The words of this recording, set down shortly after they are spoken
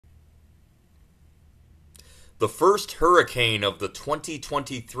The first hurricane of the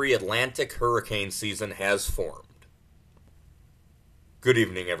 2023 Atlantic hurricane season has formed. Good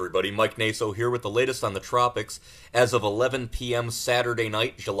evening, everybody. Mike Naso here with the latest on the tropics as of 11 p.m. Saturday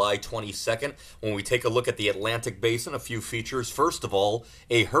night, July 22nd. When we take a look at the Atlantic Basin, a few features. First of all,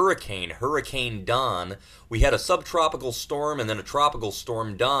 a hurricane, Hurricane Don. We had a subtropical storm and then a tropical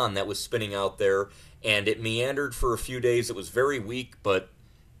storm, Don, that was spinning out there, and it meandered for a few days. It was very weak, but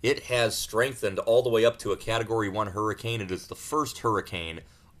it has strengthened all the way up to a Category 1 hurricane. It is the first hurricane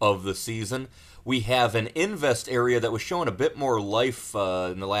of the season. We have an invest area that was showing a bit more life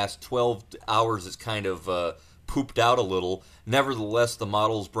in the last 12 hours. It's kind of pooped out a little. Nevertheless, the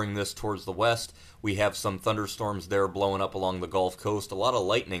models bring this towards the west. We have some thunderstorms there blowing up along the Gulf Coast. A lot of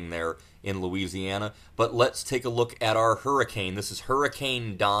lightning there in Louisiana. But let's take a look at our hurricane. This is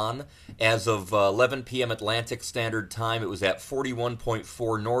Hurricane Don. As of 11 p.m. Atlantic Standard Time, it was at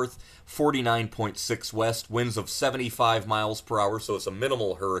 41.4 north, 49.6 west, winds of 75 miles per hour, so it's a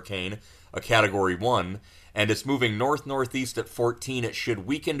minimal hurricane, a Category 1, and it's moving north-northeast at 14. It should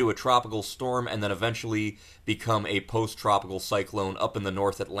weaken to a tropical storm and then eventually become a post-tropical cyclone up in the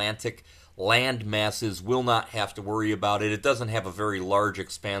North Atlantic. Land masses will not have to worry about it. It doesn't have a very large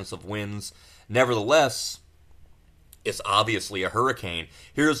expanse of winds. Nevertheless, it's obviously a hurricane.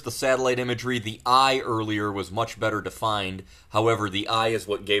 Here's the satellite imagery. The eye earlier was much better defined. However, the eye is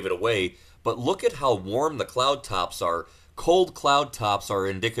what gave it away. But look at how warm the cloud tops are. Cold cloud tops are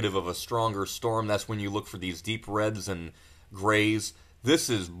indicative of a stronger storm. That's when you look for these deep reds and grays.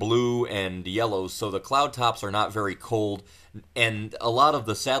 This is blue and yellow, so the cloud tops are not very cold, and a lot of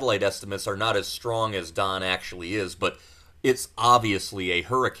the satellite estimates are not as strong as Don actually is, but it's obviously a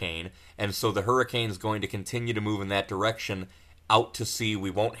hurricane, and so the hurricane's going to continue to move in that direction out to sea. We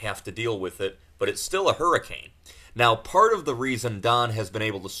won't have to deal with it, but it's still a hurricane. Now, part of the reason Don has been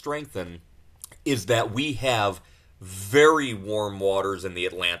able to strengthen is that we have very warm waters in the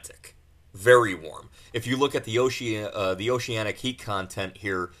Atlantic. Very warm. If you look at the oceanic heat content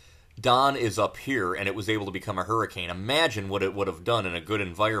here, Don is up here, and it was able to become a hurricane. Imagine what it would have done in a good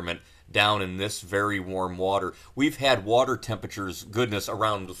environment down in this very warm water. We've had water temperatures, goodness,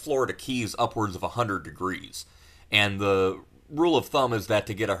 around the Florida Keys upwards of 100 degrees. And the rule of thumb is that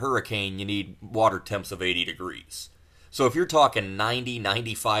to get a hurricane, you need water temps of 80 degrees. So if you're talking 90,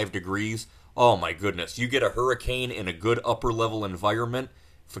 95 degrees, oh my goodness, you get a hurricane in a good upper-level environment,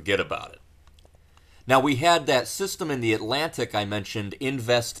 forget about it. Now, we had that system in the Atlantic I mentioned,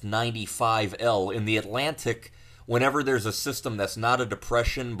 Invest 95L. In the Atlantic, whenever there's a system that's not a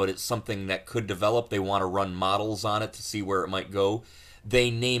depression, but it's something that could develop, they want to run models on it to see where it might go,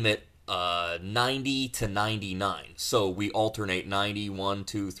 they name it 90 to 99. So we alternate 90, 1,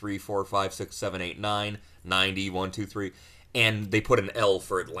 2, 3, 4, 5, 6, 7, 8, 9, 90, 1, 2, 3, and they put an L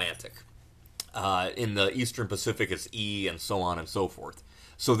for Atlantic. In the Eastern Pacific, it's E, and so on and so forth.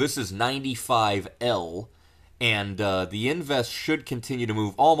 So this is 95L, and the Invest should continue to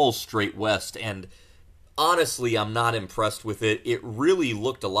move almost straight west, and honestly, I'm not impressed with it. It really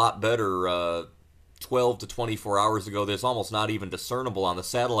looked a lot better 12 to 24 hours ago. There's almost not even discernible on the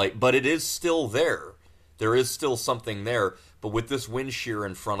satellite, but it is still there. There is still something there, but with this wind shear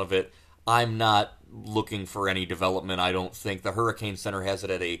in front of it, I'm not looking for any development, I don't think. The Hurricane Center has it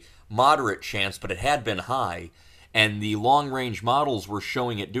at a moderate chance, but it had been high, and the long-range models were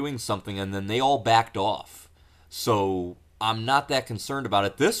showing it doing something, and then they all backed off. So I'm not that concerned about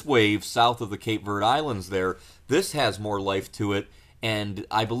it. This wave south of the Cape Verde Islands there, this has more life to it, and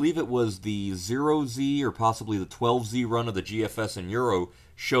I believe it was the 0Z or possibly the 12Z run of the GFS and Euro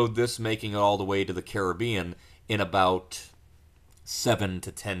showed this making it all the way to the Caribbean in about 7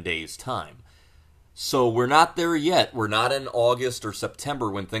 to 10 days' time. So we're not there yet. We're not in August or September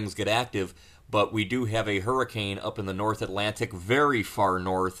when things get active, but we do have a hurricane up in the North Atlantic, very far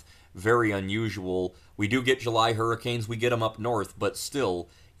north, very unusual. We do get July hurricanes. We get them up north, but still,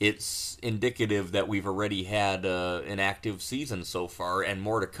 it's indicative that we've already had an active season so far and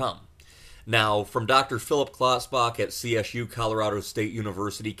more to come. Now, from Dr. Philip Klotzbach at CSU, Colorado State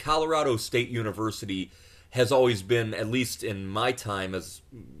University, Colorado State University has always been, at least in my time as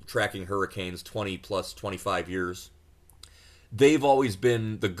tracking hurricanes, 20 plus 25 years, they've always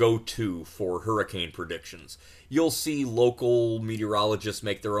been the go-to for hurricane predictions. You'll see local meteorologists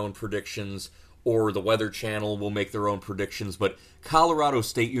make their own predictions, or the Weather Channel will make their own predictions, but Colorado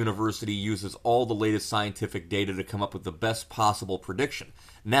State University uses all the latest scientific data to come up with the best possible prediction.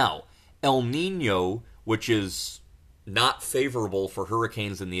 Now, El Nino, which is not favorable for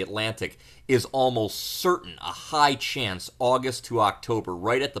hurricanes in the Atlantic, is almost certain, a high chance, August to October,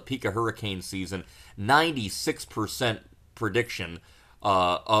 right at the peak of hurricane season, 96% prediction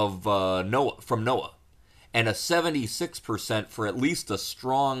from NOAA. and a 76% for at least a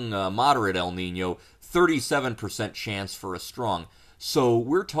strong, moderate El Nino, 37% chance for a strong. So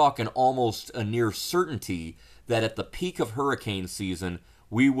we're talking almost a near certainty that at the peak of hurricane season,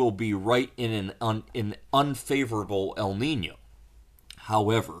 we will be right in an unfavorable El Nino.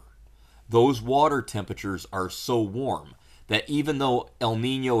 However, those water temperatures are so warm that even though El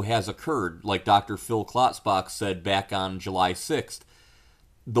Nino has occurred, like Dr. Phil Klotzbach said back on July 6th,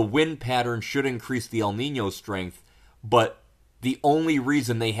 the wind pattern should increase the El Nino strength, but the only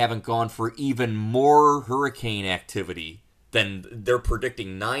reason they haven't gone for even more hurricane activity than they're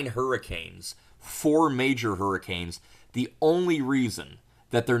predicting 9 hurricanes, 4 major hurricanes, the only reason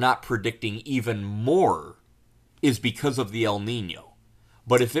that they're not predicting even more is because of the El Nino.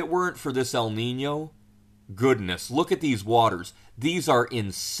 But if it weren't for this El Nino, goodness, look at these waters. These are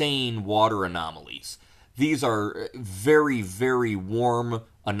insane water anomalies. These are very, very warm,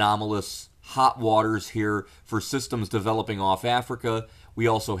 anomalous, hot waters here for systems developing off Africa. We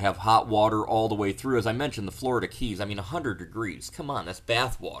also have hot water all the way through. As I mentioned, the Florida Keys, 100 degrees. Come on, that's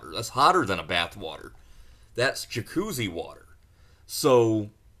bath water. That's hotter than a bath water. That's jacuzzi water.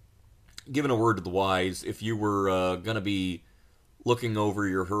 So, giving a word to the wise, if you were going to be looking over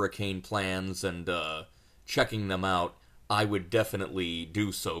your hurricane plans and checking them out, I would definitely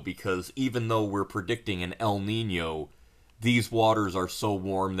do so, because even though we're predicting an El Nino, these waters are so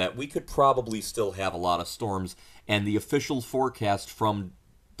warm that we could probably still have a lot of storms. And the official forecast from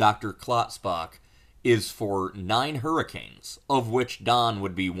Dr. Klotzbach is for 9 hurricanes, of which Don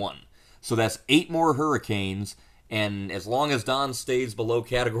would be one. So that's 8 more hurricanes, and as long as Don stays below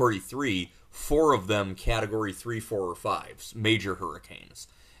Category 3, 4 of them Category 3, 4, or 5, major hurricanes.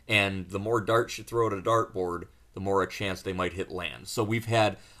 And the more darts you throw at a dartboard, the more a chance they might hit land. So we've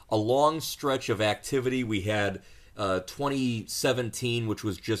had a long stretch of activity. We had 2017, which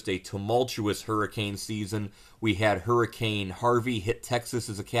was just a tumultuous hurricane season. We had Hurricane Harvey hit Texas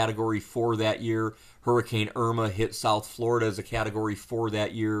as a Category 4 that year. Hurricane Irma hit South Florida as a Category 4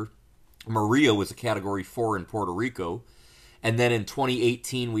 that year. Maria was a Category 4 in Puerto Rico. And then in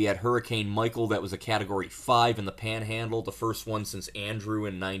 2018, we had Hurricane Michael that was a Category 5 in the Panhandle, the first one since Andrew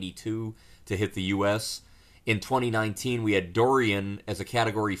in 92 to hit the U.S. In 2019, we had Dorian as a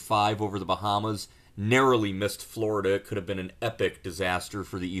Category 5 over the Bahamas, narrowly missed Florida. It could have been an epic disaster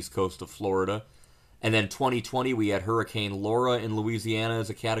for the east coast of Florida. And then 2020, we had Hurricane Laura in Louisiana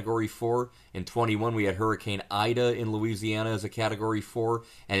as a Category 4. In 21, we had Hurricane Ida in Louisiana as a Category 4.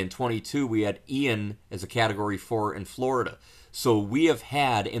 And in 22, we had Ian as a Category 4 in Florida. So we have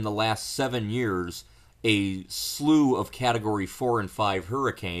had, in the last 7 years, a slew of Category 4 and 5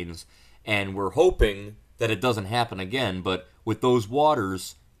 hurricanes. And we're hoping that it doesn't happen again. But with those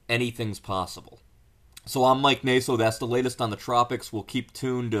waters, anything's possible. So I'm Mike Naso. That's the latest on the tropics. We'll keep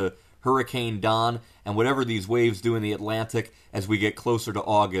tuned to Hurricane Don and whatever these waves do in the Atlantic as we get closer to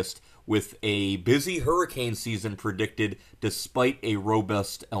August, with a busy hurricane season predicted despite a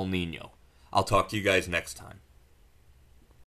robust El Nino. I'll talk to you guys next time.